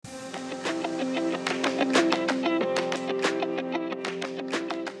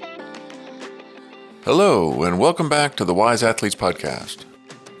Hello, and welcome back to the Wise Athletes Podcast.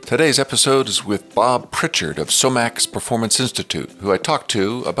 Today's episode is with Bob Prichard of SOMAX Performance Institute, who I talked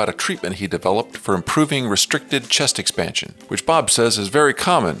to about a treatment he developed for improving restricted chest expansion, which Bob says is very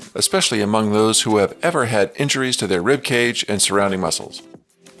common, especially among those who have ever had injuries to their rib cage and surrounding muscles.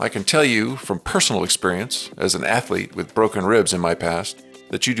 I can tell you from personal experience, as an athlete with broken ribs in my past,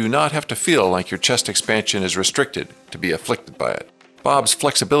 that you do not have to feel like your chest expansion is restricted to be afflicted by it. Bob's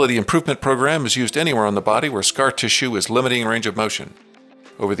Flexibility Improvement Program is used anywhere on the body where scar tissue is limiting range of motion.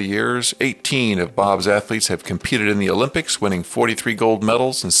 Over the years, 18 of Bob's athletes have competed in the Olympics, winning 43 gold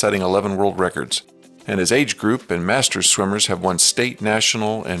medals and setting 11 world records. And his age group and masters swimmers have won state,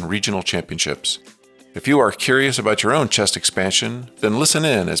 national, and regional championships. If you are curious about your own chest expansion, then listen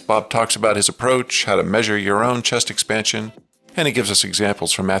in as Bob talks about his approach, how to measure your own chest expansion, and he gives us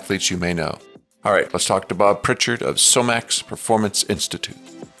examples from athletes you may know. All right, let's talk to Bob Prichard of SOMAX Performance Institute.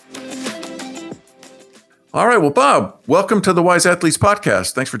 All right, well, Bob, welcome to the Wise Athletes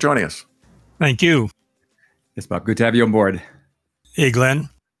Podcast. Thanks for joining us. Thank you. Yes, Bob, good to have you on board. Hey, Glenn.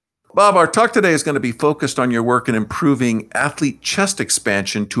 Bob, our talk today is going to be focused on your work in improving athlete chest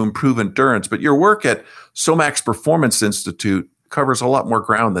expansion to improve endurance, but your work at SOMAX Performance Institute covers a lot more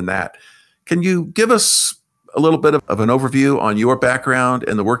ground than that. Can you give us a little bit of an overview on your background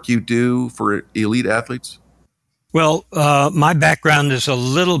and the work you do for elite athletes? Well, my background is a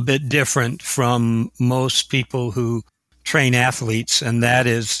little bit different from most people who train athletes, and that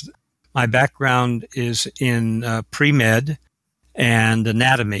is my background is in pre-med and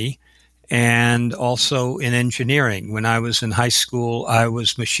anatomy and also in engineering. When I was in high school, I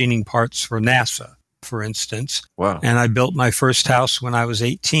was machining parts for NASA, for instance. Wow. And I built my first house when I was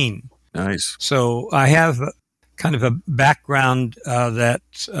 18. Nice. So I have kind of a background that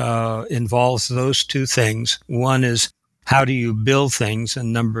involves those two things. One is, how do you build things?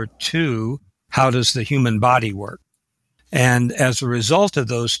 And number two, how does the human body work? And as a result of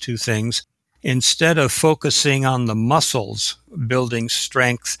those two things, instead of focusing on the muscles, building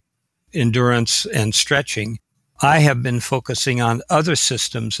strength, endurance, and stretching, I have been focusing on other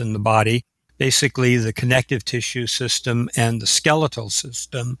systems in the body, basically the connective tissue system and the skeletal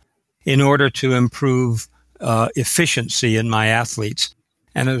system, in order to improve efficiency in my athletes.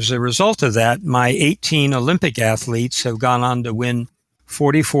 And as a result of that, my 18 Olympic athletes have gone on to win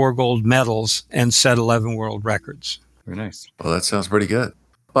 44 gold medals and set 11 world records. Very nice. Well, that sounds pretty good.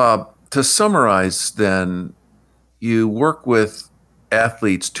 Bob, to summarize then, you work with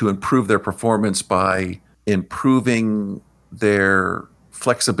athletes to improve their performance by improving their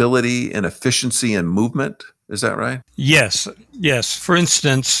flexibility and efficiency and movement. Is that right? Yes. For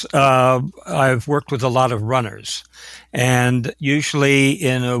instance, I've worked with a lot of runners, and usually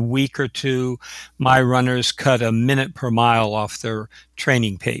in a week or two, my runners cut a minute per mile off their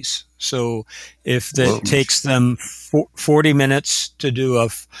training pace. So if it takes them 40 minutes to do a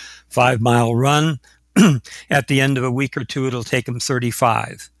 5-mile run, at the end of a week or two, it'll take them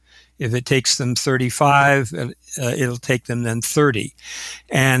 35. If it takes them 35, it'll take them then 30.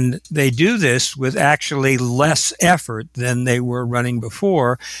 And they do this with actually less effort than they were running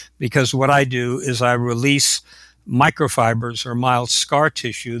before, because what I do is I release microfibers or mild scar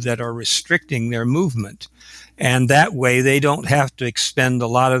tissue that are restricting their movement. And that way they don't have to expend a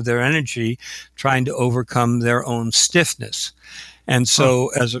lot of their energy trying to overcome their own stiffness. And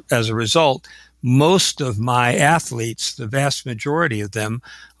so as a result, most of my athletes, the vast majority of them,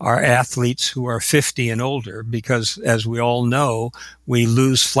 are athletes who are 50 and older because, as we all know, we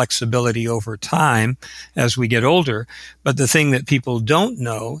lose flexibility over time as we get older. But the thing that people don't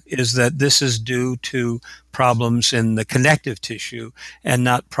know is that this is due to problems in the connective tissue and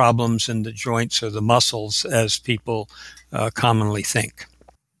not problems in the joints or the muscles as people commonly think.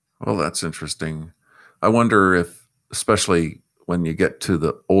 Well, that's interesting. I wonder if, especially when you get to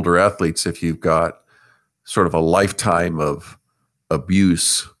the older athletes, if you've got sort of a lifetime of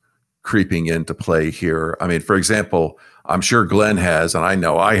abuse creeping into play here. I mean, for example, I'm sure Glenn has, and I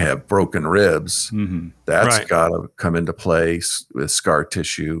know I have broken ribs. Mm-hmm. That's right. Got to come into play with scar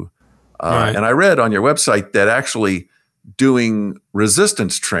tissue. Right. And I read on your website that actually doing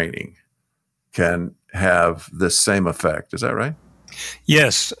resistance training can have this same effect. Is that right?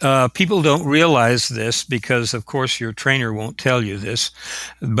 Yes, people don't realize this because, of course, your trainer won't tell you this,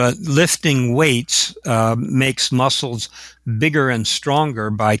 but lifting weights makes muscles bigger and stronger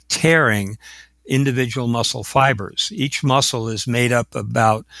by tearing individual muscle fibers. Each muscle is made up of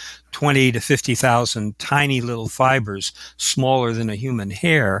about 20 to 50,000 tiny little fibers, smaller than a human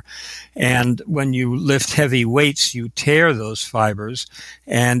hair. And when you lift heavy weights, you tear those fibers,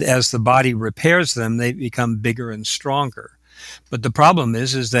 and as the body repairs them, they become bigger and stronger. But the problem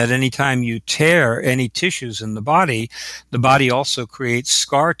is that anytime you tear any tissues in the body also creates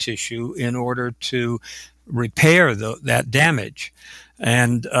scar tissue in order to repair that damage.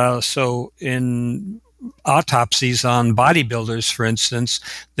 And so in autopsies on bodybuilders, for instance,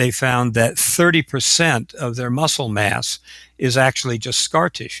 they found that 30% of their muscle mass is actually just scar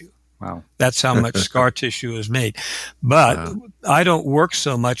tissue. Wow. That's how much scar tissue is made. But I don't work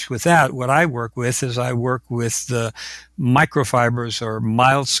so much with that. What I work with is I work with the microfibers or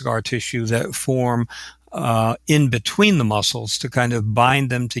mild scar tissue that form in between the muscles to kind of bind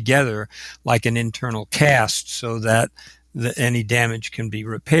them together like an internal cast so that any damage can be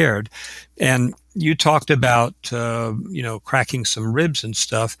repaired. And you talked about, cracking some ribs and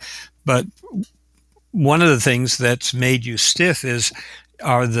stuff, but one of the things that's made you stiff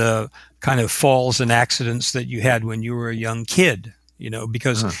are the kind of falls and accidents that you had when you were a young kid,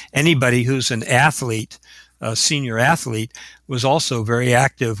 because anybody who's an athlete, a senior athlete, was also very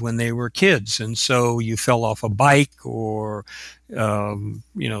active when they were kids. And so you fell off a bike or,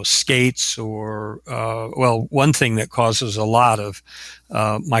 skates or, one thing that causes a lot of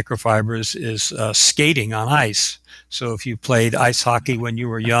microfibers is skating on ice. So if you played ice hockey when you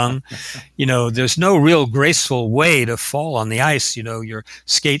were young, there's no real graceful way to fall on the ice. Your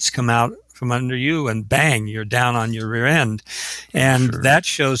skates come out from under you and bang, you're down on your rear end. And that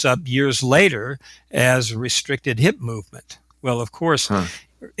shows up years later as restricted hip movement. Well, of course,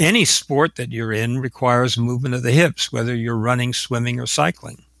 any sport that you're in requires movement of the hips, whether you're running, swimming, or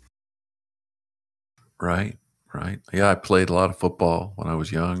cycling. Right. Yeah, I played a lot of football when I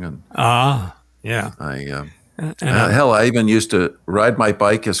was young. And yeah. Hell, I even used to ride my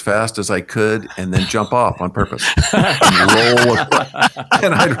bike as fast as I could and then jump off on purpose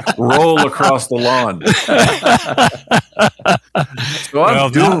and I'd roll across the lawn. So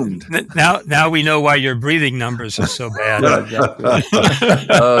I'm doomed. Now we know why your breathing numbers are so bad. Oh,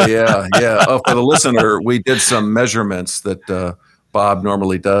 yeah. Oh, for the listener, we did some measurements that Bob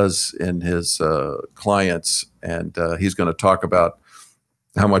normally does in his clients, and he's going to talk about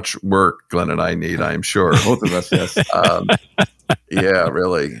how much work Glenn and I need, I'm sure. Both of us, yes. Yeah,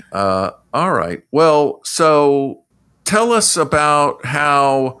 really. All right. Well, so tell us about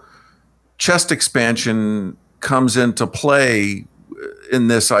how chest expansion comes into play in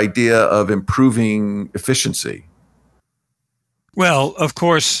this idea of improving efficiency. Well, of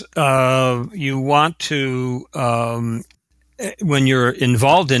course, you want to, when you're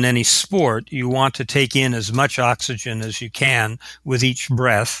involved in any sport, you want to take in as much oxygen as you can with each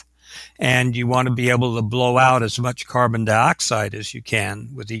breath, and you want to be able to blow out as much carbon dioxide as you can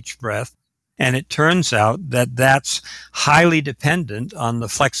with each breath. And it turns out that that's highly dependent on the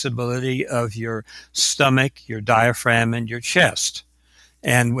flexibility of your stomach, your diaphragm, and your chest.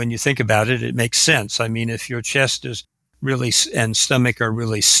 And when you think about it, it makes sense. I mean, if your chest is really and stomach are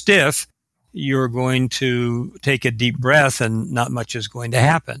really stiff, you're going to take a deep breath and not much is going to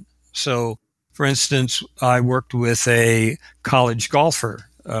happen. So, for instance, I worked with a college golfer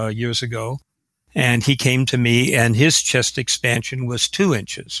years ago, and he came to me and his chest expansion was 2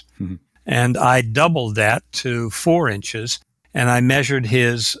 inches. Mm-hmm. And I doubled that to 4 inches, and I measured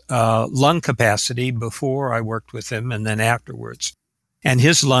his lung capacity before I worked with him and then afterwards. And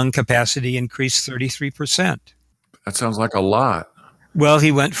his lung capacity increased 33%. That sounds like a lot. Well,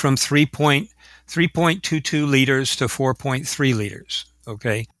 he went from 3.22 liters to 4.3 liters.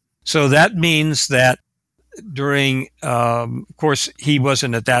 Okay. So that means that during, of course, he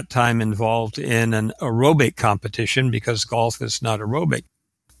wasn't at that time involved in an aerobic competition because golf is not aerobic.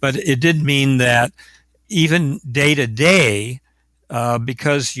 But it did mean that even day to day,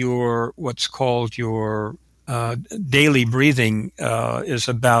 because what's called your daily breathing is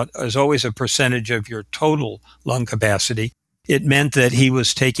always a percentage of your total lung capacity. It meant that he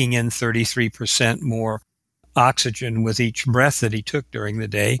was taking in 33% more oxygen with each breath that he took during the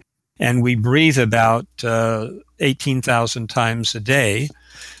day. And we breathe about 18,000 times a day.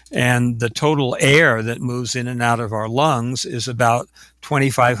 And the total air that moves in and out of our lungs is about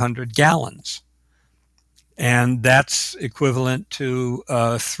 2,500 gallons. And that's equivalent to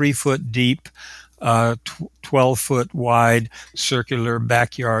a 3-foot deep, 12-foot wide circular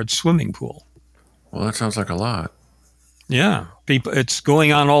backyard swimming pool. Well, that sounds like a lot. Yeah, it's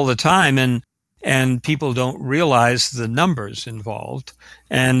going on all the time, and people don't realize the numbers involved.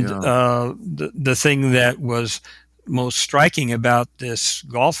 And the thing that was most striking about this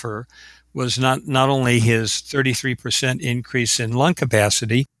golfer was not only his 33% increase in lung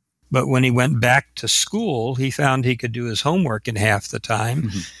capacity, but when he went back to school, he found he could do his homework in half the time.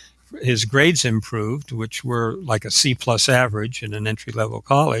 Mm-hmm. His grades improved, which were like a C+ average in an entry-level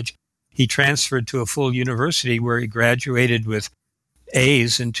college. he transferred to a full university where he graduated with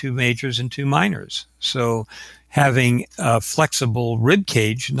A's in 2 majors and 2 minors. So having a flexible rib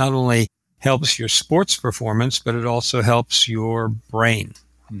cage not only helps your sports performance, but it also helps your brain.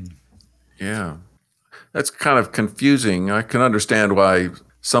 Yeah. That's kind of confusing. I can understand why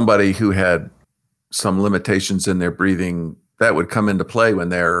somebody who had some limitations in their breathing, that would come into play when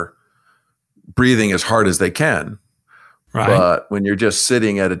they're breathing as hard as they can. Right. But when you're just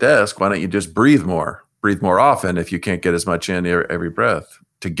sitting at a desk, why don't you just breathe more? Breathe more often if you can't get as much in every breath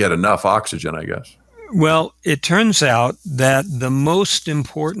to get enough oxygen, I guess. Well, it turns out that the most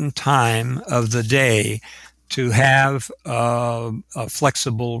important time of the day to have a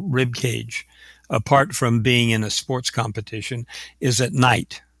flexible rib cage, apart from being in a sports competition, is at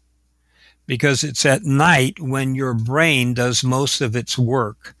night. Because it's at night when your brain does most of its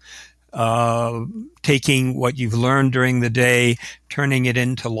work, taking what you've learned during the day, turning it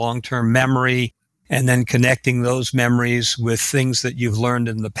into long-term memory, and then connecting those memories with things that you've learned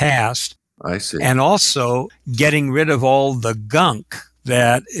in the past. I see. And also getting rid of all the gunk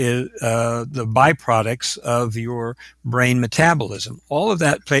that is the byproducts of your brain metabolism. All of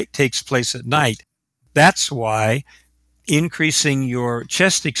that takes place at night. That's why increasing your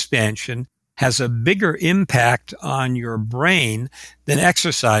chest expansion has a bigger impact on your brain than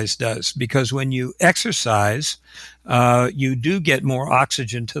exercise does. Because when you exercise, you do get more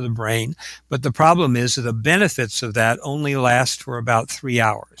oxygen to the brain. But the problem is that the benefits of that only last for about 3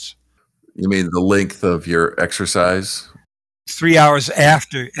 hours. You mean the length of your exercise? 3 hours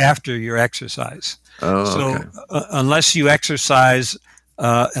after your exercise. Oh, okay. So unless you exercise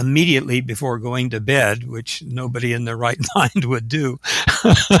immediately before going to bed, which nobody in their right mind would do,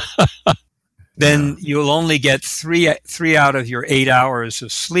 then you'll only get three out of your 8 hours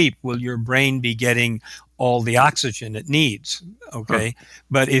of sleep. Will your brain be getting all the oxygen it needs? Okay.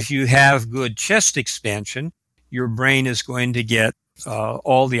 But if you have good chest expansion, your brain is going to get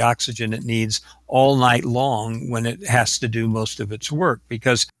all the oxygen it needs all night long when it has to do most of its work.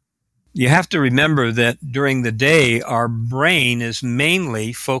 Because you have to remember that during the day, our brain is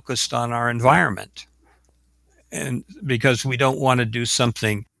mainly focused on our environment. And because we don't want to do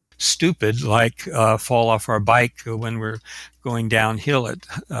something stupid like fall off our bike when we're going downhill at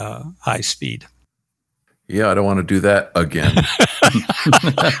high speed. Yeah, I don't want to do that again.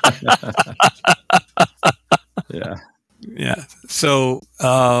 Yeah. So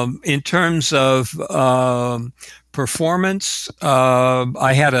in terms of performance,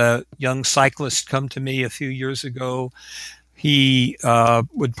 I had a young cyclist come to me a few years ago. He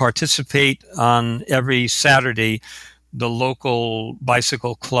would participate on every Saturday. The local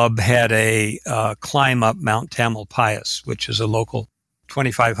bicycle club had a climb up Mount Tamalpais, which is a local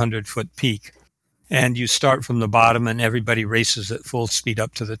 2,500-foot peak. And you start from the bottom and everybody races at full speed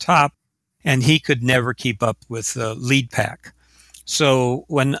up to the top. And he could never keep up with the lead pack. So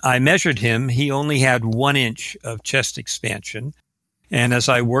when I measured him, he only had 1 inch of chest expansion. And as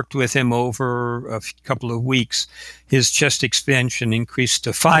I worked with him over a couple of weeks, his chest expansion increased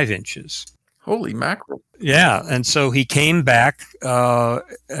to 5 inches. Holy mackerel. Yeah. And so he came back for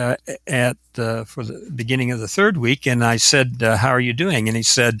the beginning of the 3rd week. And I said, how are you doing? And he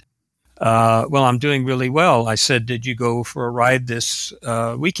said, well, I'm doing really well. I said, did you go for a ride this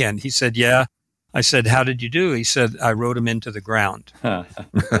weekend? He said, yeah. I said, how did you do? He said, I rode him into the ground. I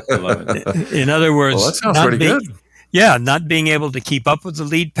love it. In other words, Well, that sounds pretty good. Yeah, not being able to keep up with the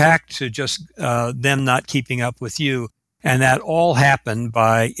lead pack to just them not keeping up with you. And that all happened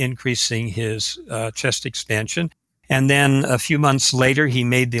by increasing his chest expansion. And then a few months later, he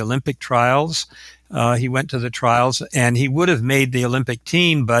made the Olympic trials. He went to the trials and he would have made the Olympic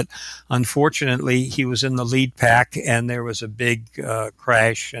team, but unfortunately he was in the lead pack and there was a big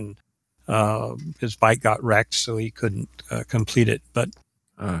crash and his bike got wrecked, so he couldn't complete it. But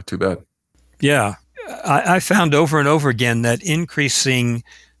too bad. Yeah, I found over and over again that increasing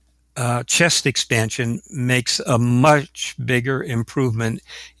chest expansion makes a much bigger improvement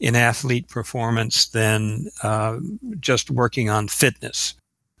in athlete performance than just working on fitness.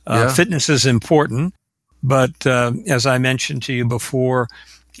 Fitness is important, but as I mentioned to you before,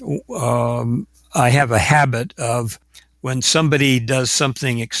 I have a habit of when somebody does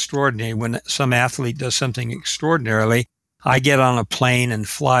something extraordinary, when some athlete does something extraordinarily, I get on a plane and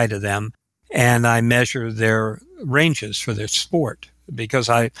fly to them and I measure their ranges for their sport because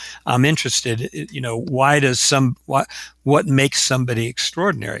I'm interested, what makes somebody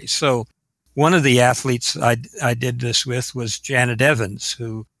extraordinary? So one of the athletes I did this with was Janet Evans,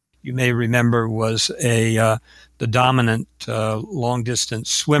 who you may remember was the dominant long distance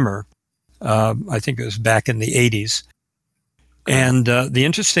swimmer. I think it was back in the 80s. And the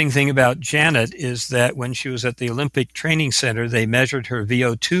interesting thing about Janet is that when she was at the Olympic Training Center, they measured her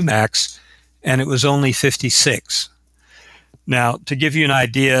VO2 max, and it was only 56. Now, to give you an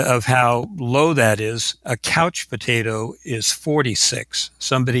idea of how low that is, a couch potato is 46,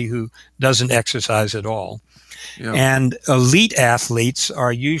 somebody who doesn't exercise at all. Yeah. And elite athletes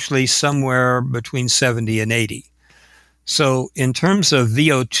are usually somewhere between 70 and 80. So in terms of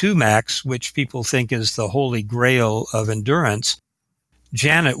VO2 max, which people think is the holy grail of endurance,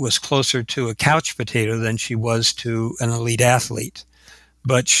 Janet was closer to a couch potato than she was to an elite athlete.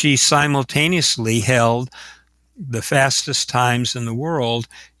 But she simultaneously held the fastest times in the world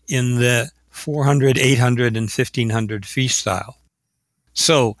in the 400, 800, and 1500 freestyle.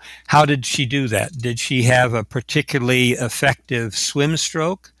 So how did she do that? Did she have a particularly effective swim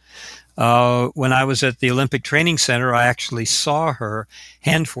stroke? When I was at the Olympic Training Center, I actually saw her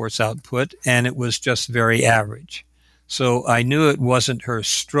hand force output, and it was just very average. So I knew it wasn't her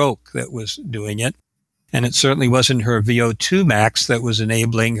stroke that was doing it, and it certainly wasn't her VO2 max that was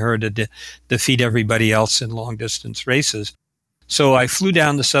enabling her to defeat everybody else in long-distance races. So I flew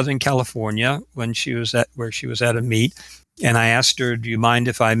down to Southern California when she was at a meet, and I asked her, "Do you mind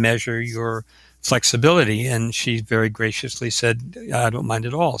if I measure your flexibility?" And she very graciously said, "I don't mind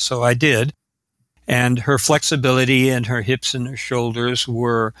at all." So I did. And her flexibility and her hips and her shoulders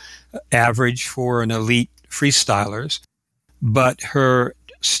were average for an elite freestylers, but her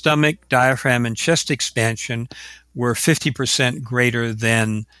stomach, diaphragm, and chest expansion were 50% greater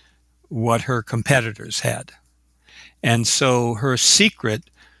than what her competitors had. And so her secret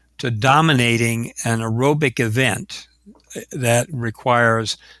to dominating an aerobic event that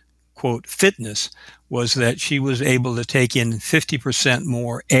requires, quote, fitness, was that she was able to take in 50%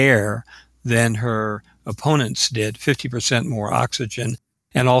 more air than her opponents did, 50% more oxygen,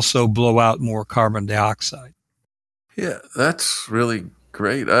 and also blow out more carbon dioxide. Yeah, that's really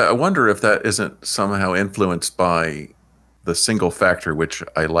great. I wonder if that isn't somehow influenced by the single factor which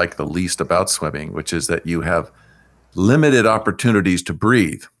I like the least about swimming, which is that you have limited opportunities to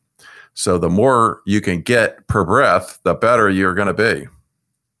breathe. So the more you can get per breath, the better you're going to be.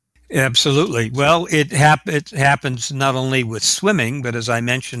 Absolutely. Well, it happens not only with swimming, but as I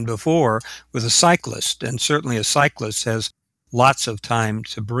mentioned before, with a cyclist. And certainly a cyclist has lots of time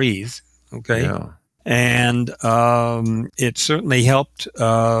to breathe. Okay. Yeah. And it certainly helped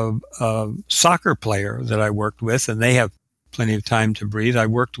a soccer player that I worked with, and they have plenty of time to breathe. I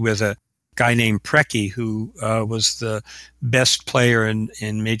worked with a guy named Prichard, who was the best player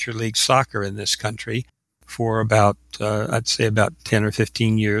in Major League Soccer in this country for about, I'd say about 10 or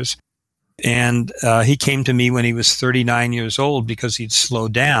 15 years. And he came to me when he was 39 years old because he'd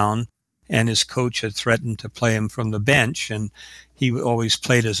slowed down and his coach had threatened to play him from the bench. And he always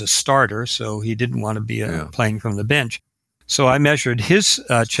played as a starter, so he didn't want to be playing from the bench. So I measured his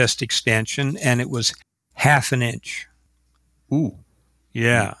chest expansion, and it was half an inch. Ooh.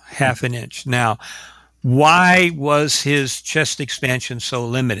 Yeah, half an inch. Now, why was his chest expansion so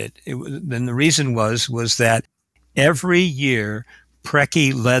limited? And the reason was that every year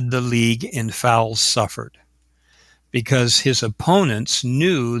Preki led the league in fouls suffered because his opponents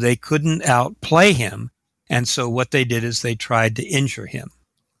knew they couldn't outplay him. And so what they did is they tried to injure him.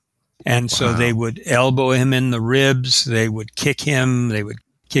 And so they would elbow him in the ribs, they would kick him, they would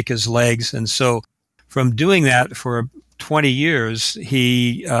kick his legs. And so from doing that for 20 years,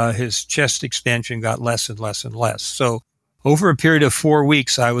 his chest expansion got less and less and less. So over a period of 4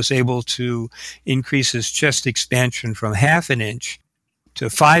 weeks, I was able to increase his chest expansion from half an inch to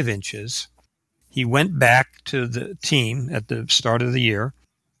 5 inches. He went back to the team at the start of the year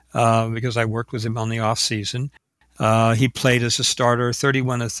because I worked with him on the off season. He played as a starter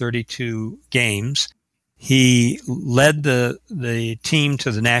 31 of 32 games. He led the team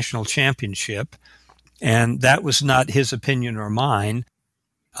to the national championship, and that was not his opinion or mine.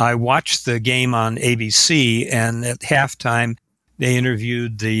 I watched the game on ABC, and at halftime, they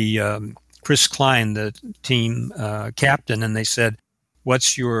interviewed the Chris Klein, the team captain, and they said,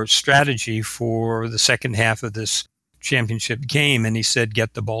 "What's your strategy for the second half of this championship game?" And he said,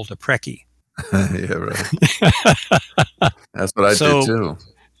 "Get the ball to Preki." Yeah, right. That's what I did too.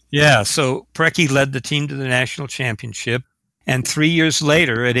 Yeah, so Preki led the team to the national championship, and 3 years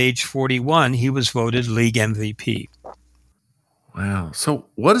later, at age 41, he was voted league MVP. Wow. So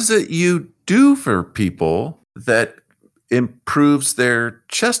what is it you do for people that improves their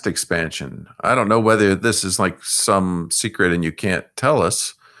chest expansion? I don't know whether this is like some secret and you can't tell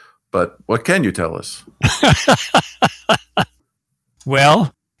us, but what can you tell us?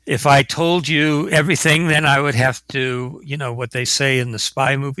 Well, If I told you everything, then I would have to, what they say in the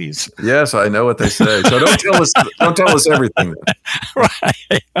spy movies. Yes, I know what they say. So don't tell us everything then.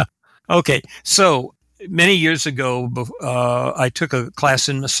 Right. Okay. So many years ago, I took a class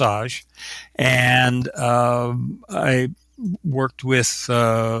in massage, and I worked with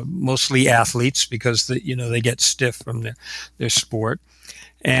mostly athletes because they get stiff from their sport.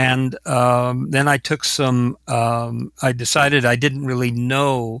 And then I took I decided I didn't really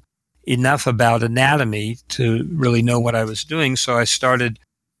know enough about anatomy to really know what I was doing. So I started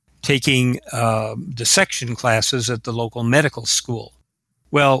taking dissection classes at the local medical school.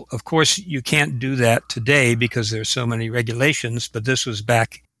 Well, of course, you can't do that today because there's so many regulations, but this was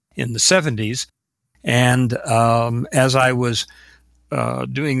back in the 70s. And as I was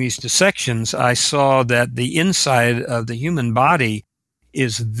doing these dissections, I saw that the inside of the human body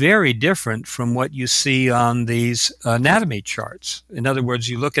is very different from what you see on these anatomy charts. In other words,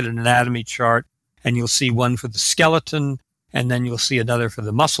 you look at an anatomy chart and you'll see one for the skeleton, and then you'll see another for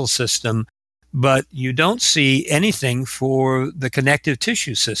the muscle system, but you don't see anything for the connective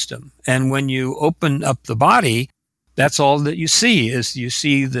tissue system. And when you open up the body, that's all that you see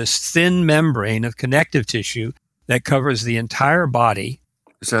this thin membrane of connective tissue that covers the entire body.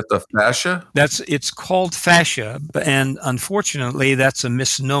 Is that the fascia? It's called fascia, and unfortunately, that's a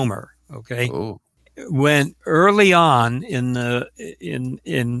misnomer. Okay. Oh. When early on in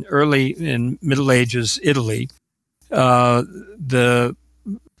Middle Ages Italy, the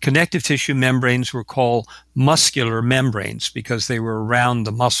connective tissue membranes were called muscular membranes because they were around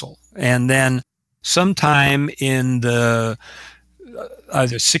the muscle. And then sometime in the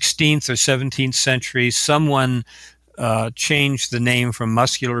either 16th or 17th century, someone changed the name from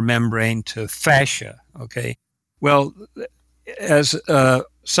muscular membrane to fascia. Okay. Well, as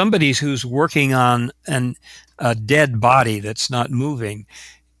somebody who's working on a dead body that's not moving,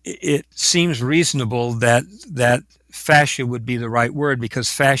 it seems reasonable that fascia would be the right word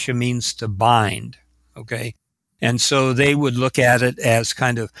because fascia means to bind. Okay. And so they would look at it as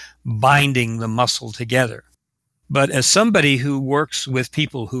kind of binding the muscle together. But as somebody who works with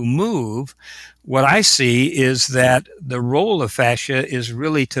people who move, what I see is that the role of fascia is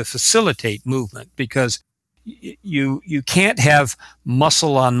really to facilitate movement because you can't have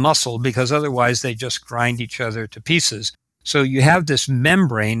muscle on muscle because otherwise they just grind each other to pieces. So you have this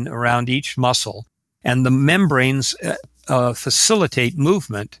membrane around each muscle, and the membranes facilitate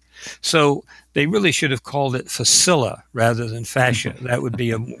movement. So they really should have called it fascia rather than fascia. That would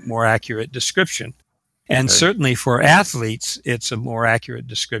be a more accurate description. And certainly for athletes, it's a more accurate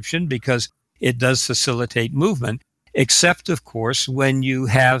description because it does facilitate movement, except, of course, when you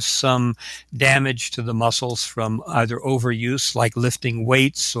have some damage to the muscles from either overuse, like lifting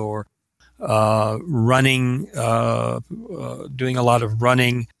weights or running, doing a lot of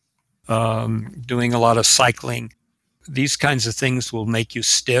running, doing a lot of cycling. These kinds of things will make you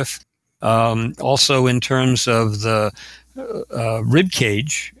stiff. Also, in terms of the rib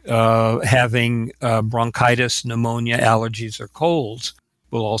cage, having bronchitis, pneumonia, allergies, or colds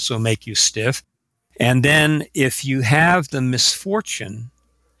will also make you stiff. And then if you have the misfortune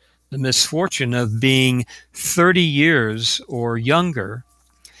of being 30 years or younger,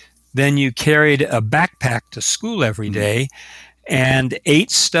 then you carried a backpack to school every day. And 8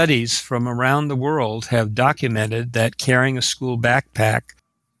 studies from around the world have documented that carrying a school backpack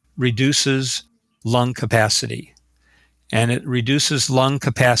reduces lung capacity. And it reduces lung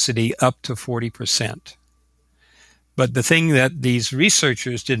capacity up to 40%. But the thing that these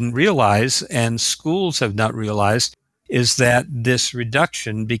researchers didn't realize, and schools have not realized, is that this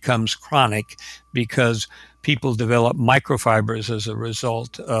reduction becomes chronic because people develop microfibers as a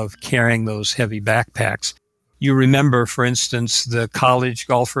result of carrying those heavy backpacks. You remember, for instance, the college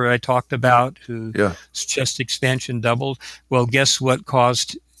golfer I talked about whose chest expansion doubled? Well, guess what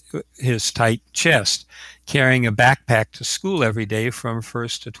caused his tight chest? Carrying a backpack to school every day from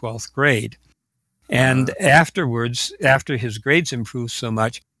 1st to 12th grade. And afterwards, after his grades improved so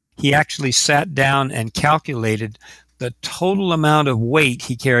much, he actually sat down and calculated the total amount of weight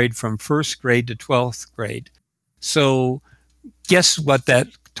he carried from 1st grade to 12th grade. So guess what that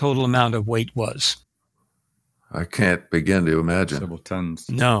total amount of weight was? I can't begin to imagine. Several tons.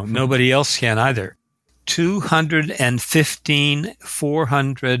 No, nobody else can either.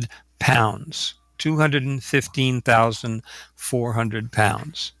 215,400 pounds. 215,400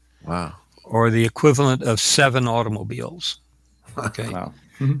 pounds. Wow. Or the equivalent of 7 automobiles. Okay. Wow.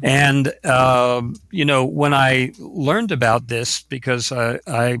 And, when I learned about this, because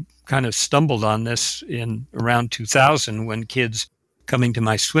I kind of stumbled on this in around 2000 when kids coming to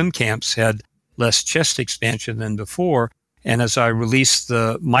my swim camps had less chest expansion than before, And as I released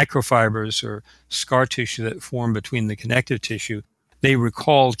the microfibers or scar tissue that formed between the connective tissue, they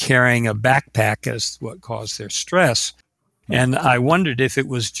recalled carrying a backpack as what caused their stress. And I wondered if it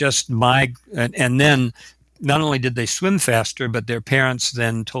was just and then not only did they swim faster, but their parents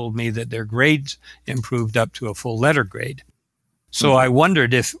then told me that their grades improved up to a full letter grade. So I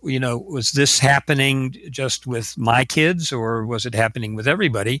wondered if, was this happening just with my kids or was it happening with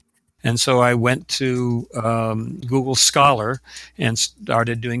everybody? And so I went to Google Scholar and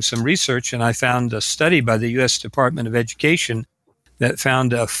started doing some research, and I found a study by the U.S. Department of Education that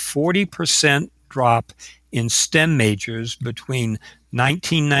found a 40% drop in STEM majors between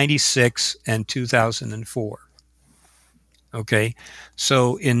 1996 and 2004. Okay,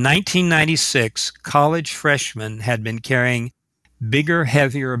 so in 1996, college freshmen had been carrying bigger,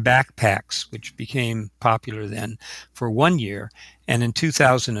 heavier backpacks, which became popular then, for 1 year. And in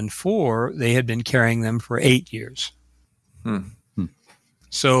 2004, they had been carrying them for 8 years.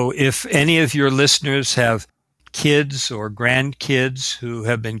 So if any of your listeners have kids or grandkids who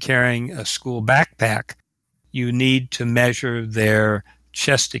have been carrying a school backpack, you need to measure their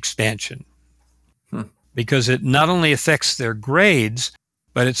chest expansion because it not only affects their grades,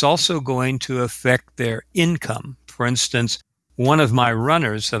 but it's also going to affect their income. For instance, one of my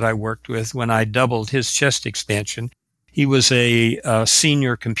runners that I worked with, when I doubled his chest expansion, he was a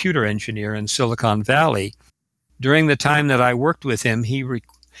senior computer engineer in Silicon Valley. During the time that I worked with him, he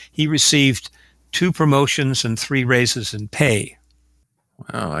received 2 promotions and 3 raises in pay.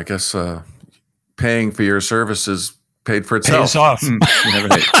 Wow, I guess paying for your services paid for itself. Pays off.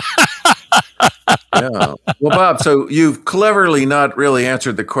 Yeah. Well, Bob, so you've cleverly not really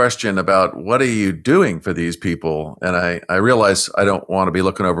answered the question about what are you doing for these people? And I realize I don't want to be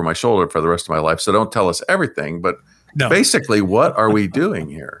looking over my shoulder for the rest of my life, so don't tell us everything. But basically, what are we doing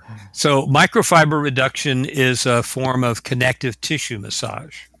here? So microfiber reduction is a form of connective tissue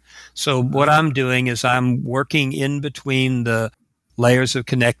massage. So what I'm doing is I'm working in between the layers of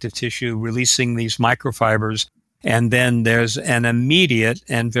connective tissue, releasing these microfibers, and then there's an immediate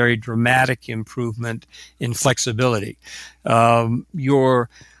and very dramatic improvement in flexibility. Your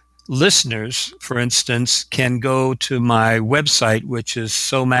listeners, for instance, can go to my website, which is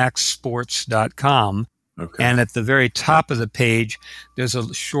somaxsports.com. Okay. And at the very top of the page, there's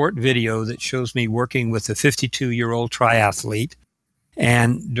a short video that shows me working with a 52-year-old triathlete.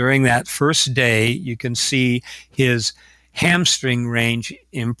 And during that first day, you can see his hamstring range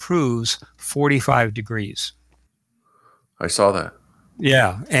improves 45 degrees. I saw that.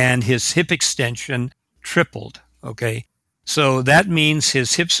 Yeah, and his hip extension tripled, okay? So that means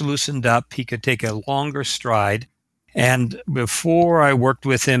his hips loosened up. He could take a longer stride. And before I worked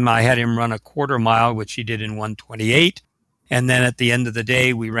with him, I had him run a quarter mile, which he did in 1:28. And then at the end of the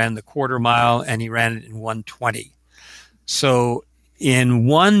day, we ran the quarter mile, and he ran it in 1:20. So in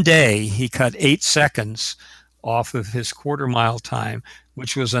one day, he cut 8 seconds off of his quarter mile time,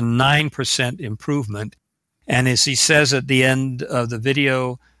 which was a 9% improvement. And as he says at the end of the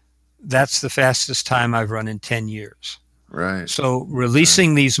video, that's the fastest time I've run in 10 years. Right. So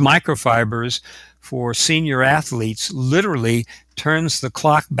releasing these microfibers for senior athletes literally turns the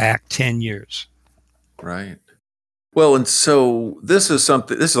clock back 10 years. Right. Well, and so this is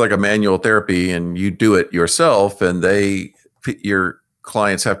like a manual therapy, and you do it yourself, and your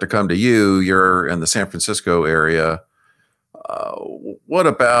clients have to come to you. You're in the San Francisco area. What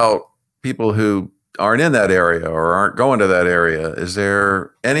about people who aren't in that area or aren't going to that area? Is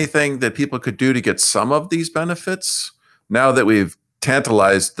there anything that people could do to get some of these benefits? Now that we've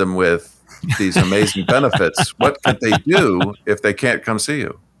tantalized them with these amazing benefits, what could they do if they can't come see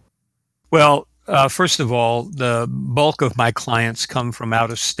you? Well, first of all, the bulk of my clients come from out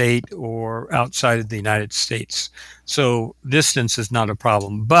of state or outside of the United States. So distance is not a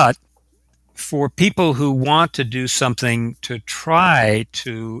problem. But for people who want to do something to try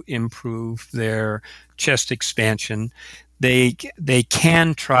to improve their chest expansion, they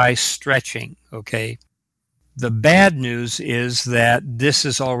can try stretching, okay? The bad news is that this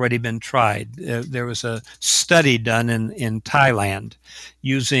has already been tried. There was a study done in Thailand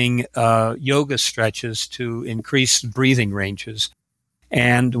using yoga stretches to increase breathing ranges.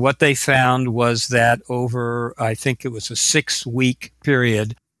 And what they found was that over, I think it was a 6-week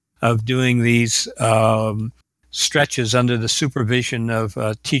period of doing these stretches under the supervision of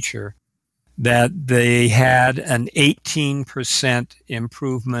a teacher, that they had an 18%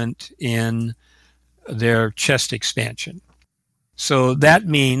 improvement in their chest expansion. So that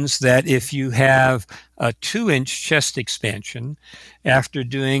means that if you have a 2-inch chest expansion after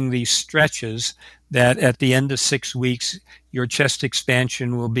doing these stretches, that at the end of 6 weeks, your chest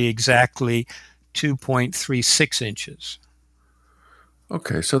expansion will be exactly 2.36 inches.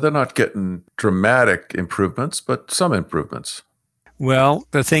 Okay, so they're not getting dramatic improvements, but some improvements. Well,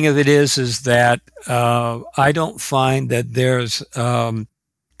 the thing of it is that I don't find that there's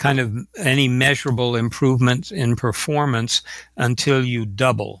kind of any measurable improvement in performance until you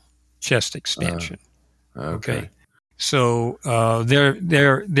double chest expansion. Okay, Okay. so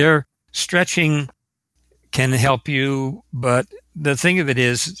their stretching can help you, but the thing of it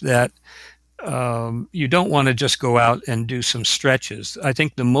is that you don't want to just go out and do some stretches. I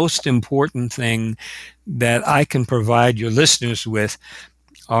think the most important thing that I can provide your listeners with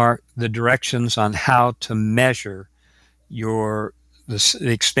are the directions on how to measure the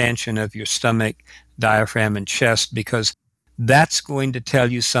expansion of your stomach, diaphragm, and chest, because that's going to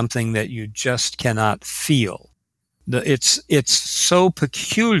tell you something that you just cannot feel. It's so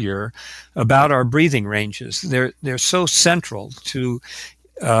peculiar about our breathing ranges. They're so central to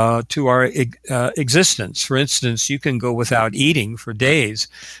our existence. For instance, you can go without eating for days,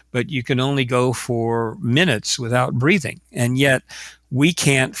 but you can only go for minutes without breathing, and yet we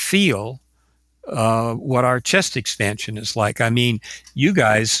can't feel what our chest expansion is like. I mean, you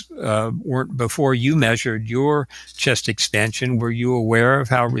guys weren't, before you measured your chest expansion, were you aware of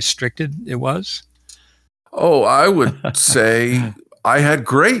how restricted it was? Oh, I would say I had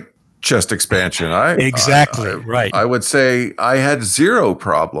great chest expansion. Exactly, right. I would say I had zero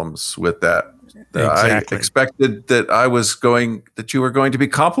problems with that. Exactly. I expected that you were going to be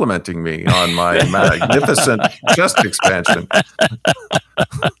complimenting me on my magnificent chest expansion.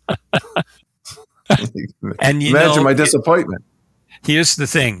 And imagine my disappointment. Here's the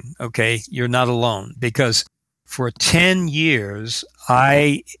thing, okay? You're not alone, because for 10 years,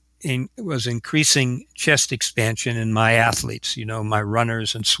 I was increasing chest expansion in my athletes, my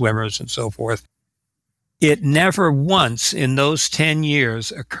runners and swimmers and so forth. It never once in those 10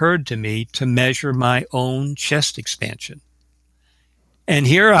 years occurred to me to measure my own chest expansion. And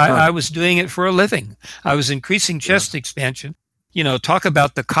here I was doing it for a living. I was increasing chest expansion. Talk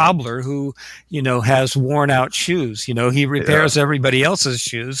about the cobbler who, has worn out shoes. He repairs everybody else's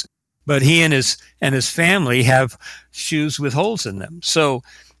shoes, but he and his family have shoes with holes in them. So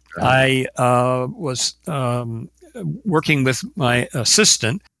I was working with my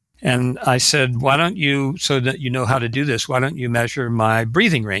assistant, and I said, why don't you, so that you know how to do this, why don't you measure my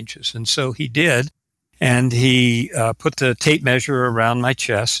breathing ranges? And so he did, and he put the tape measure around my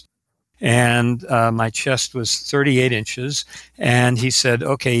chest, and my chest was 38 inches. And he said,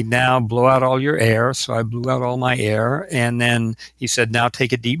 okay, now blow out all your air. So I blew out all my air. And then he said, now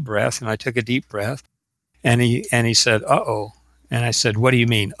take a deep breath. And I took a deep breath. And he said, uh-oh. And I said, what do you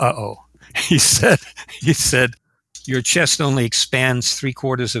mean, uh-oh? He said, your chest only expands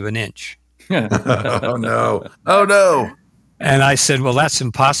 3/4 of an inch. Oh, no. Oh, no. And I said, well, that's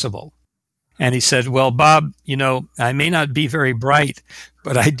impossible. And he said, well, Bob, I may not be very bright,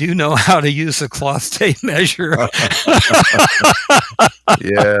 but I do know how to use a cloth tape measure.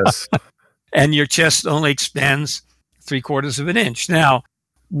 Yes. And your chest only expands 3/4 of an inch. Now,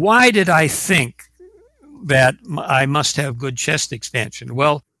 why did I think that I must have good chest expansion?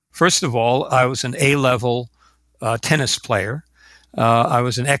 Well, first of all, I was an A-level tennis player. I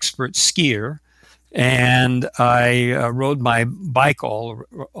was an expert skier. And I rode my bike all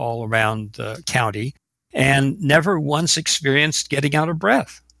around the county and never once experienced getting out of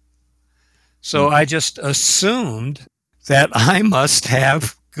breath. So I just assumed that I must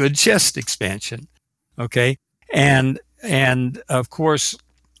have good chest expansion. Okay. And of course,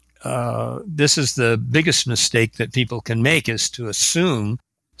 this is the biggest mistake that people can make, is to assume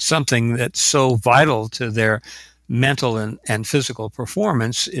something that's so vital to their mental and physical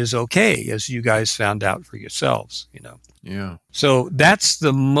performance is okay, as you guys found out for yourselves, Yeah. So that's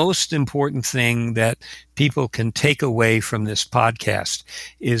the most important thing that people can take away from this podcast,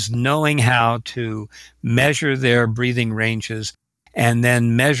 is knowing how to measure their breathing ranges, and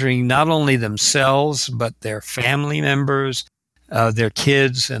then measuring not only themselves, but their family members, their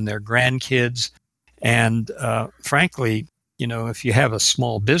kids and their grandkids. And frankly, if you have a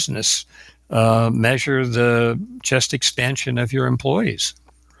small business, measure the chest expansion of your employees.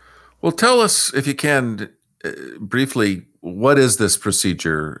 Well, tell us, if you can, briefly, what is this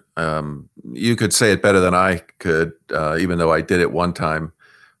procedure? You could say it better than I could, even though I did it one time.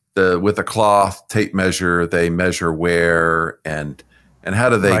 With a cloth tape measure, they measure where and how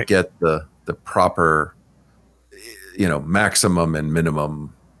do they get the proper, maximum and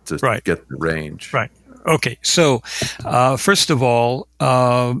minimum to get the range? Right. Okay, so first of all,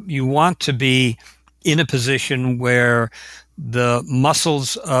 you want to be in a position where the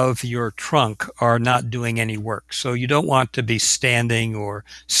muscles of your trunk are not doing any work. So you don't want to be standing or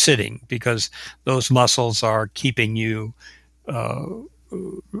sitting, because those muscles are keeping you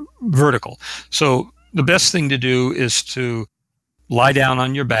vertical. So the best thing to do is to lie down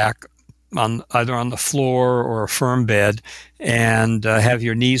on your back, on either on the floor or a firm bed, and have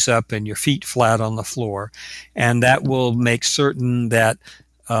your knees up and your feet flat on the floor, and that will make certain that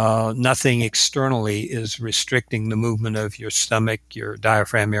nothing externally is restricting the movement of your stomach, your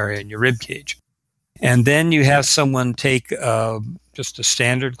diaphragm area, and your rib cage. And then you have someone take just a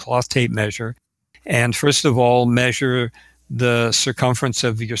standard cloth tape measure, and first of all measure the circumference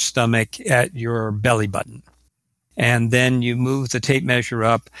of your stomach at your belly button. And then you move the tape measure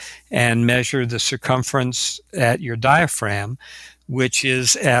up and measure the circumference at your diaphragm, which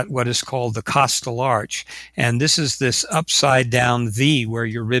is at what is called the costal arch. And this is this upside down V where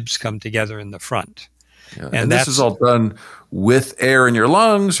your ribs come together in the front. Yeah. And this is all done with air in your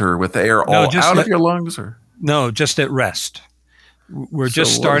lungs, or with the air all out of your lungs? Or no, just at rest. We're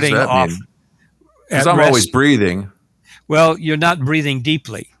just starting off. Because I'm always breathing. Well, you're not breathing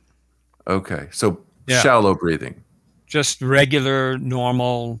deeply. Okay. So shallow breathing. Just regular,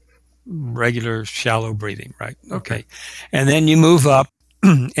 normal, shallow breathing, right? Okay. And then you move up,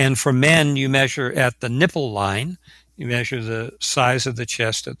 and for men, you measure at the nipple line. You measure the size of the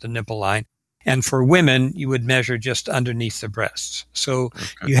chest at the nipple line. And for women, you would measure just underneath the breasts. So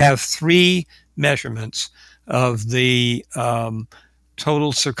you have 3 measurements of the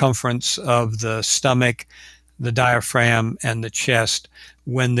total circumference of the stomach, the diaphragm, and the chest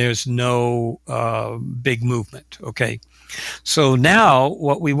when there's no big movement, okay? So now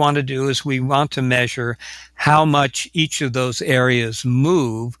what we want to do is we want to measure how much each of those areas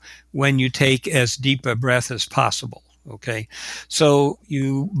move when you take as deep a breath as possible, okay? So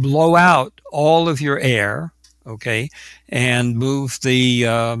you blow out all of your air, okay, and move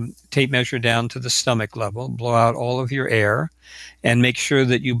the tape measure down to the stomach level, blow out all of your air, and make sure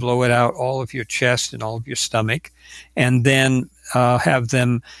that you blow it out all of your chest and all of your stomach, and then have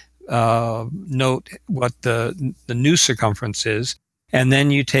them note what the new circumference is, and then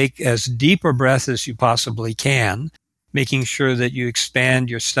you take as deep a breath as you possibly can, making sure that you expand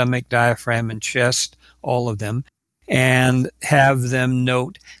your stomach, diaphragm, and chest, all of them, and have them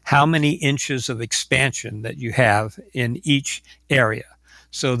note how many inches of expansion that you have in each area.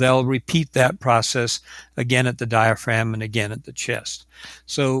 So they'll repeat that process again at the diaphragm and again at the chest.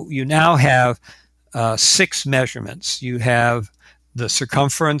 So you now have 6 measurements. You have the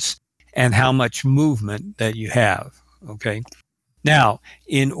circumference and how much movement that you have, okay? Now,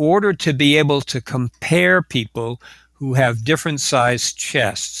 in order to be able to compare people who have different sized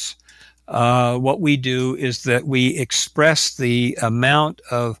chests, what we do is that we express the amount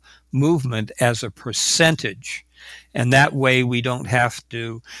of movement as a percentage. And that way we don't have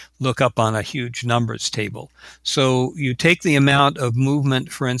to look up on a huge numbers table. So you take the amount of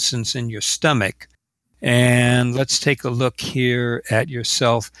movement, for instance, in your stomach, and let's take a look here at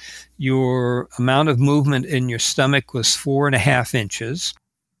yourself. Your amount of movement in your stomach was 4.5 inches.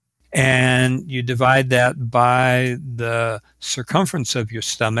 And you divide that by the circumference of your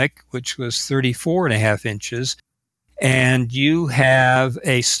stomach, which was 34.5 inches. And you have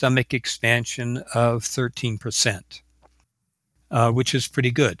a stomach expansion of 13%, which is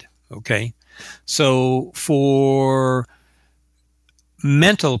pretty good, okay? So for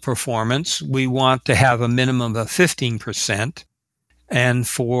mental performance, we want to have a minimum of 15%. And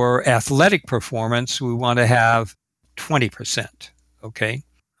for athletic performance, we want to have 20%, okay?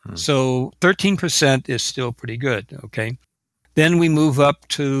 So 13% is still pretty good, okay? Then we move up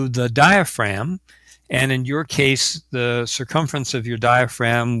to the diaphragm. And in your case, the circumference of your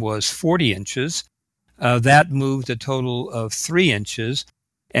diaphragm was 40 inches. That moved a total of 3 inches.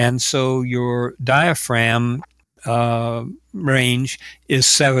 And so your diaphragm range is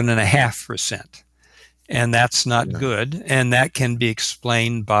 7.5%. And that's not good. And that can be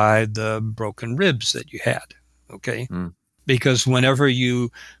explained by the broken ribs that you had, okay? Because whenever you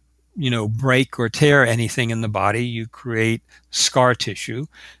break or tear anything in the body, you create scar tissue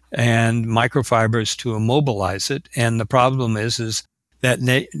and microfibers to immobilize it. And the problem is that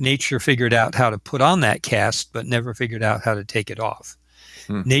nature figured out how to put on that cast, but never figured out how to take it off.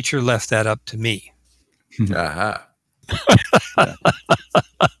 Nature left that up to me. Aha.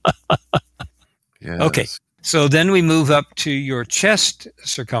 Yes. Okay. So then we move up to your chest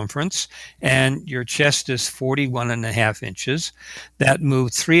circumference, and your chest is 41.5 inches. That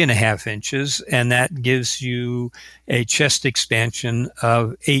moved 3.5 inches, and that gives you a chest expansion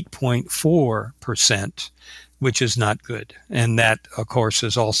of 8.4%, which is not good. And that, of course,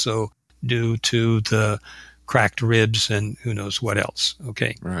 is also due to the cracked ribs and who knows what else.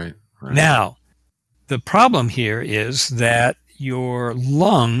 Okay. Right. Now, the problem here is that your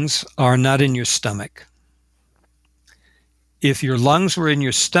lungs are not in your stomach. if your lungs were in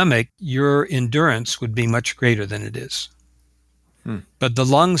your stomach, your endurance would be much greater than it is. But the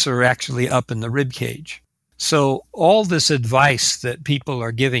lungs are actually up in the rib cage. So all this advice that people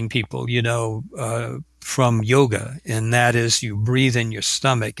are giving people, from yoga, and that is you breathe in your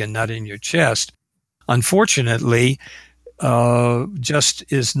stomach and not in your chest, unfortunately, just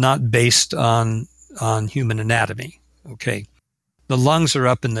is not based on human anatomy. Okay. The lungs are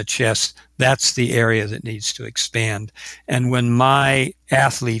up in the chest. That's the area that needs to expand. And when my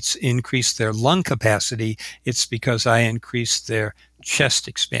athletes increase their lung capacity, it's because I increase their chest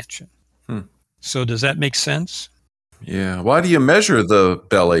expansion. So does that make sense? Yeah. Why do you measure the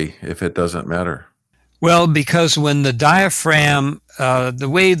belly if it doesn't matter? Well, because when the diaphragm, the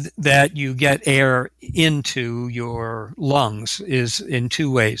way that you get air into your lungs is in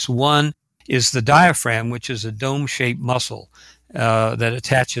two ways. One is the diaphragm, which is a dome-shaped muscle that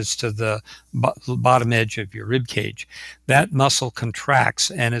attaches to the bottom edge of your rib cage. That muscle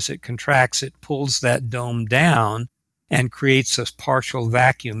contracts, and as it contracts, it pulls that dome down and creates a partial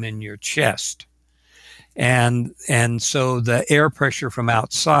vacuum in your chest. And so the air pressure from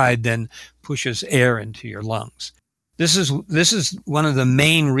outside then pushes air into your lungs. This is one of the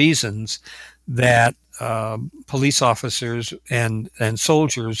main reasons that police officers and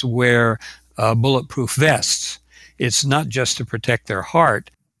soldiers wear bulletproof vests. It's not just to protect their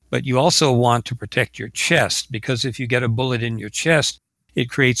heart, but you also want to protect your chest, because if you get a bullet in your chest, it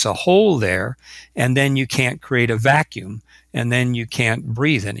creates a hole there, and then you can't create a vacuum, and then you can't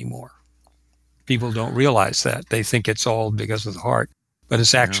breathe anymore. People don't realize that. They think it's all because of the heart, but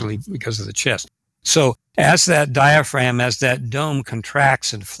it's actually because of the chest. So as that diaphragm, as that dome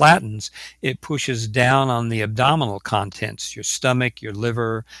contracts and flattens, it pushes down on the abdominal contents, your stomach, your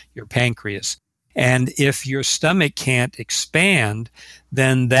liver, your pancreas. And if your stomach can't expand,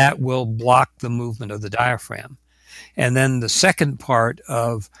 then that will block the movement of the diaphragm. And then the second part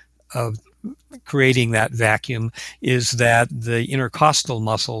of creating that vacuum is that the intercostal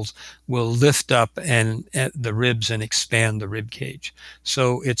muscles will lift up and the ribs and expand the rib cage.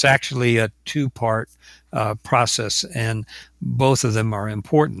 So it's actually a two-part process, and both of them are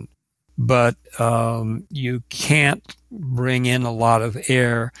important. But you can't bring in a lot of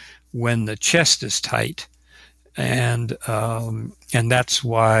air when the chest is tight, and that's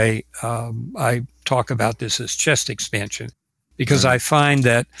why I talk about this as chest expansion, because I find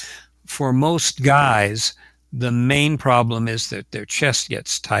that for most guys, the main problem is that their chest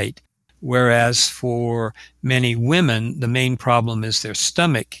gets tight, whereas for many women, the main problem is their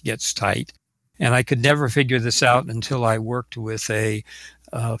stomach gets tight. And I could never figure this out until I worked with a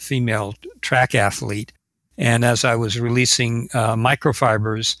female track athlete. And as I was releasing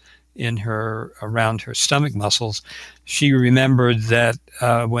microfibers around her stomach muscles, she remembered that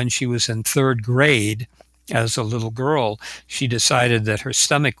when she was in third grade, as a little girl, she decided that her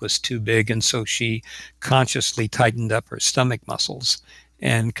stomach was too big, and so she consciously tightened up her stomach muscles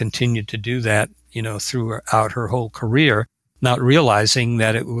and continued to do that, throughout her whole career, not realizing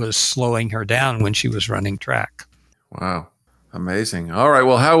that it was slowing her down when she was running track. Wow. Amazing. All right.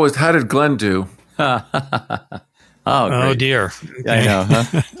 Well, how did Glenn do? Oh, dear. Okay. I know,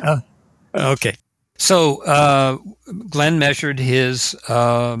 huh? Okay. So Glenn measured his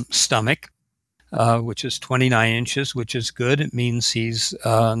stomach, which is 29 inches, which is good. It means he's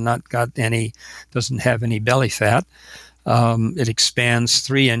doesn't have any belly fat. It expands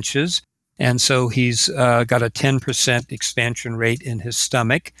 3 inches. And so he's got a 10% expansion rate in his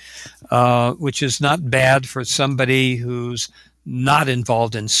stomach, which is not bad for somebody who's not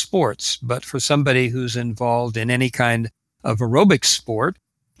involved in sports, but for somebody who's involved in any kind of aerobic sport,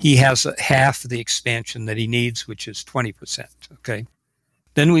 he has half the expansion that he needs, which is 20%. Okay.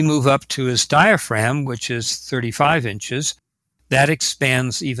 Then we move up to his diaphragm, which is 35 inches. That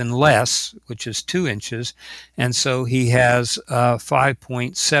expands even less, which is 2 inches. And so he has a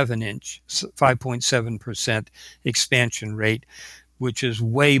 5.7% expansion rate, which is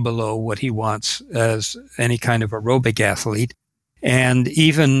way below what he wants as any kind of aerobic athlete. And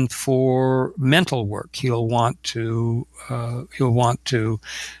even for mental work, he'll want to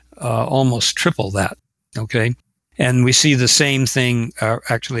almost triple that. Okay. And we see the same thing,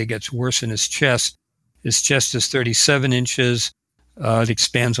 actually it gets worse in his chest. His chest is 37 inches. It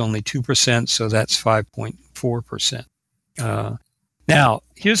expands only 2%, so that's 5.4%. Now,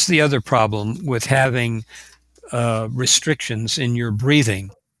 here's the other problem with having restrictions in your breathing,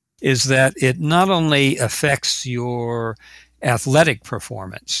 is that it not only affects your athletic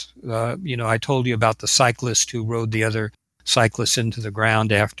performance. I told you about the cyclist who rode the other cyclist into the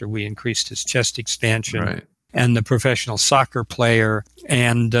ground after we increased his chest expansion. Right. And the professional soccer player.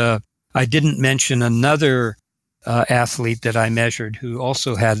 And I didn't mention another athlete that I measured who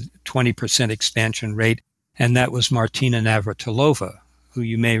also had 20% expansion rate, and that was Martina Navratilova, who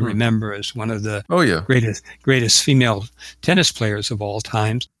you may remember as one of the Oh, yeah. greatest female tennis players of all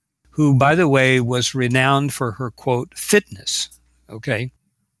times, who, by the way, was renowned for her, quote, fitness. Okay.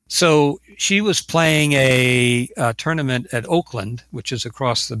 So she was playing a tournament at Oakland, which is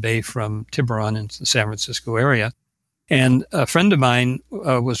across the bay from Tiburon in the San Francisco area. And a friend of mine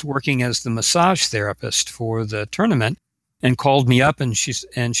was working as the massage therapist for the tournament and called me up and she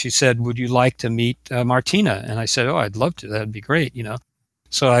said, "Would you like to meet Martina?" And I said, "Oh, I'd love to. That'd be great, you know."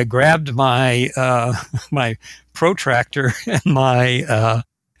 So I grabbed my my protractor and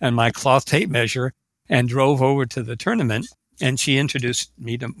my cloth tape measure and drove over to the tournament. And she introduced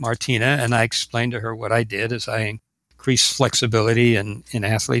me to Martina, and I explained to her what I did as I increased flexibility in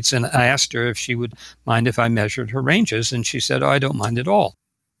athletes. And I asked her if she would mind if I measured her ranges, and she said, "Oh, I don't mind at all."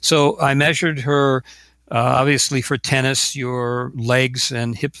 So I measured her. Obviously, for tennis, your legs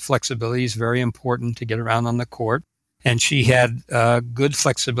and hip flexibility is very important to get around on the court. And she had good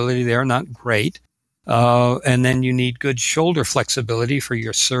flexibility there, not great. And then you need good shoulder flexibility for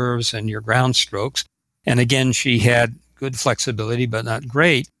your serves and your ground strokes. And again, she had good flexibility, but not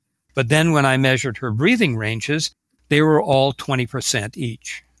great. But then when I measured her breathing ranges, they were all 20%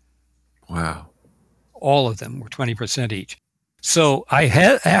 each. Wow. All of them were 20% each. So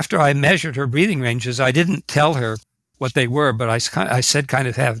after I measured her breathing ranges, I didn't tell her what they were, but I said kind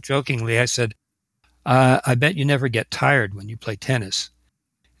of half jokingly, I said, "I bet you never get tired when you play tennis."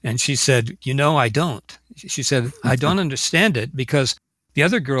 And she said, "I don't." She said, "I don't understand it because the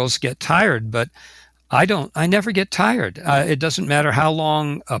other girls get tired, but I don't. I never get tired. It doesn't matter how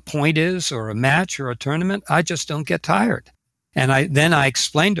long a point is or a match or a tournament. I just don't get tired." And I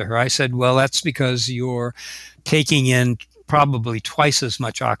explained to her, I said, "Well, that's because you're taking in probably twice as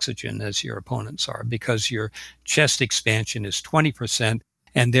much oxygen as your opponents are because your chest expansion is 20%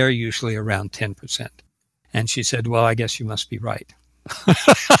 and they're usually around 10%. And she said, "Well, I guess you must be right."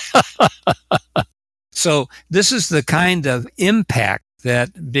 So this is the kind of impact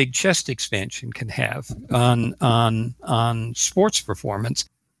that big chest expansion can have on sports performance.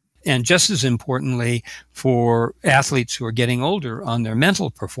 And just as importantly for athletes who are getting older, on their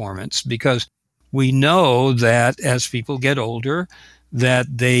mental performance, because we know that as people get older, that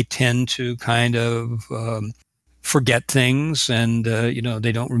they tend to kind of forget things and,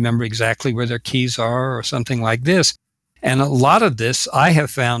 they don't remember exactly where their keys are or something like this. And a lot of this I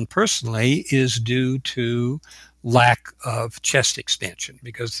have found personally is due to lack of chest expansion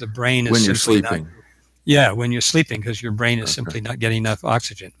because the brain is when you're sleeping. When you're sleeping, because your brain is simply not getting enough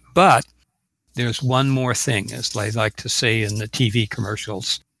oxygen. But there's one more thing, as I like to say in the TV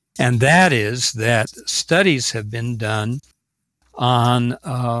commercials, and that is that studies have been done on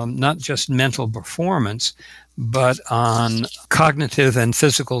not just mental performance, but on cognitive and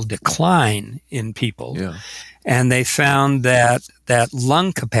physical decline in people. Yeah. And they found that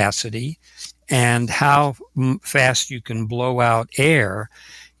lung capacity and how fast you can blow out air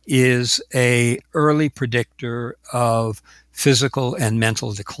is a early predictor of physical and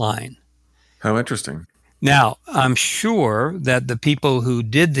mental decline. How interesting. Now, I'm sure that the people who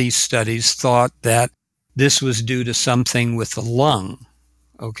did these studies thought that this was due to something with the lung.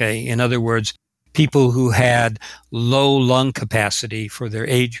 Okay. In other words, people who had low lung capacity for their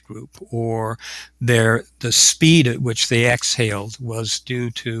age group, or the speed at which they exhaled was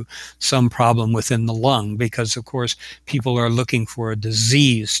due to some problem within the lung, because of course people are looking for a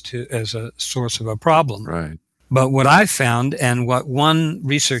disease as a source of a problem. Right. But what I found, and what one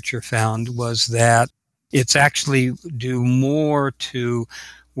researcher found, was that it's actually due more to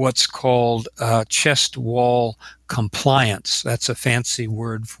what's called chest wall compliance. That's a fancy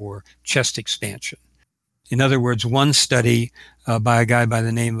word for chest expansion. In other words, one study by a guy by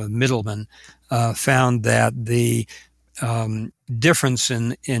the name of Middleman found that the difference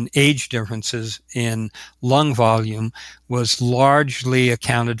in age differences in lung volume was largely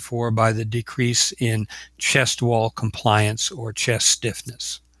accounted for by the decrease in chest wall compliance or chest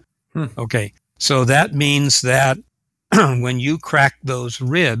stiffness. Okay, so that means that when you cracked those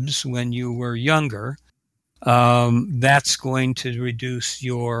ribs when you were younger, that's going to reduce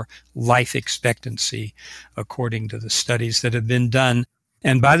your life expectancy, according to the studies that have been done.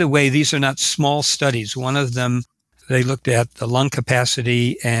 And by the way, these are not small studies. One of them, they looked at the lung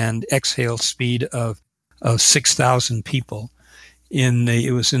capacity and exhale speed of 6,000 people.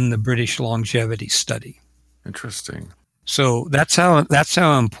 It was in the British longevity study. Interesting. So that's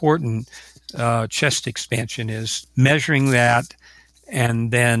how important chest expansion is. Measuring that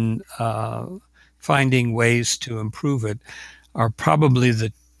and then finding ways to improve it are probably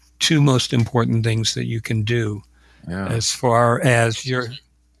the two most important things that you can do as far as your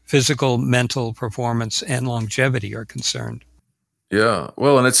physical, mental performance and longevity are concerned. Yeah.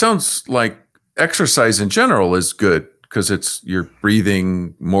 Well, and it sounds like exercise in general is good because you're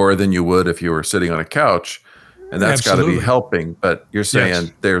breathing more than you would if you were sitting on a couch, and that's got to be helping. But you're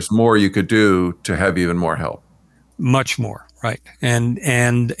saying there's more you could do to have even more help. Much more, right? And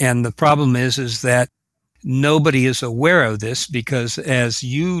the problem is that nobody is aware of this because, as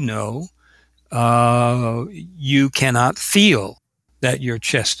you know, you cannot feel that your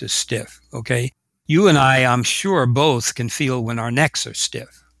chest is stiff. Okay, you and I'm sure both can feel when our necks are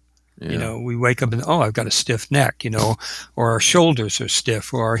stiff. Yeah. We wake up and, I've got a stiff neck, or our shoulders are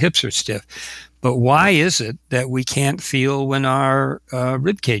stiff or our hips are stiff. But why is it that we can't feel when our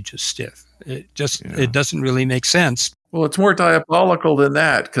rib cage is stiff? It doesn't really make sense. Well, it's more diabolical than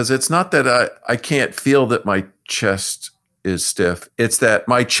that, because it's not that I can't feel that my chest is stiff. It's that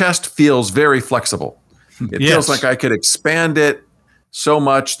my chest feels very flexible. It feels like I could expand it so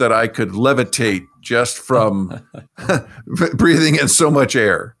much that I could levitate just from breathing in so much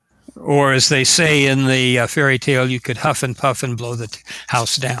air. Or as they say in the fairy tale, you could huff and puff and blow the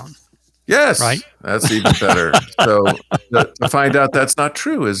house down. Yes, right? That's even better. So to find out that's not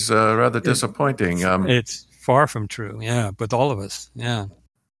true is rather disappointing. It's far from true, with all of us,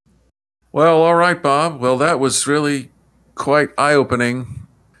 Well, all right, Bob. Well, that was really quite eye-opening.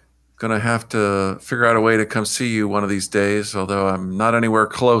 Going to have to figure out a way to come see you one of these days, although I'm not anywhere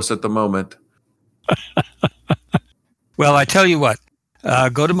close at the moment. Well, I tell you what,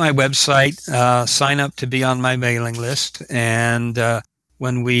 go to my website, sign up to be on my mailing list, and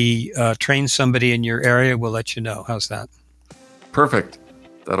when we train somebody in your area, we'll let you know. How's that? Perfect.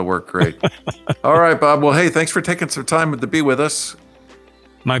 That'll work great. All right, Bob. Well, hey, thanks for taking some time to be with us.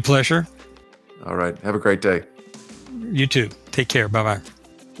 My pleasure. All right. Have a great day. You too. Take care. Bye-bye.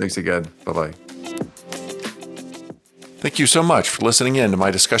 Thanks again. Bye-bye. Thank you so much for listening in to my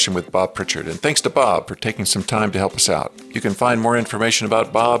discussion with Bob Prichard, and thanks to Bob for taking some time to help us out. You can find more information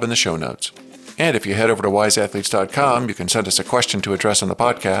about Bob in the show notes. And if you head over to wiseathletes.com, you can send us a question to address on the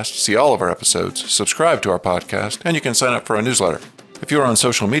podcast, see all of our episodes, subscribe to our podcast, and you can sign up for our newsletter. If you're on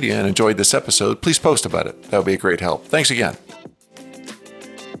social media and enjoyed this episode, please post about it. That would be a great help. Thanks again.